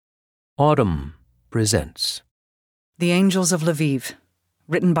Autumn presents The Angels of Lviv,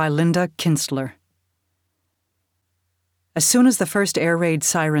 written by Linda Kinstler. As soon as the first air raid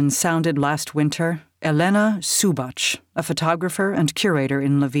sirens sounded last winter, Elena Subach, a photographer and curator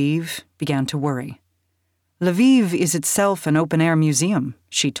in Lviv, began to worry. Lviv is itself an open-air museum,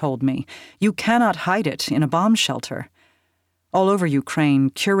 she told me. You cannot hide it in a bomb shelter. All over Ukraine,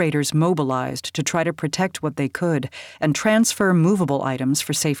 curators mobilized to try to protect what they could and transfer movable items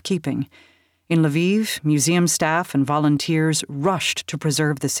for safekeeping. In Lviv, museum staff and volunteers rushed to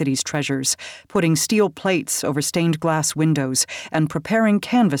preserve the city's treasures, putting steel plates over stained glass windows and preparing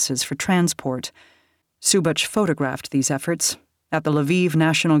canvases for transport. Subach photographed these efforts. At the Lviv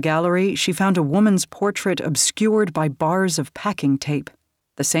National Gallery, she found a woman's portrait obscured by bars of packing tape,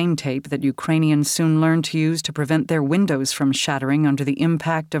 the same tape that Ukrainians soon learned to use to prevent their windows from shattering under the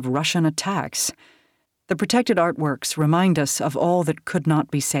impact of Russian attacks. The protected artworks remind us of all that could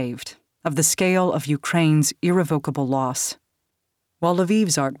not be saved, of the scale of Ukraine's irrevocable loss. While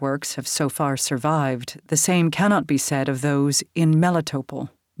Lviv's artworks have so far survived, the same cannot be said of those in Melitopol,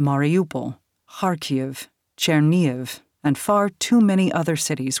 Mariupol, Kharkiv, Chernihiv, and far too many other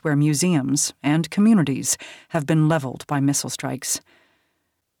cities where museums and communities have been leveled by missile strikes.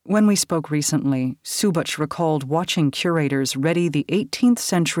 When we spoke recently, Subach recalled watching curators ready the 18th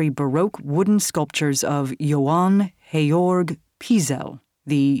century Baroque wooden sculptures of Ioan Georg Pizel,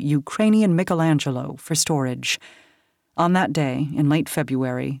 the Ukrainian Michelangelo, for storage. On that day, in late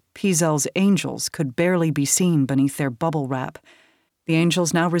February, Pizel's angels could barely be seen beneath their bubble wrap. The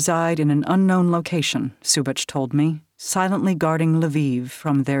angels now reside in an unknown location, Subach told me, silently guarding Lviv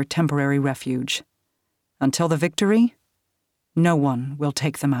from their temporary refuge. Until the victory, no one will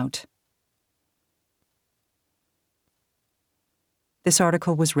take them out. This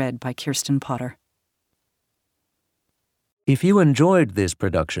article was read by Kirsten Potter. If you enjoyed this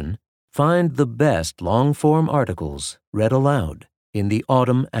production, find the best long-form articles read aloud in the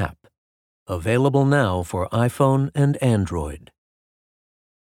Autumn app, available now for iPhone and Android.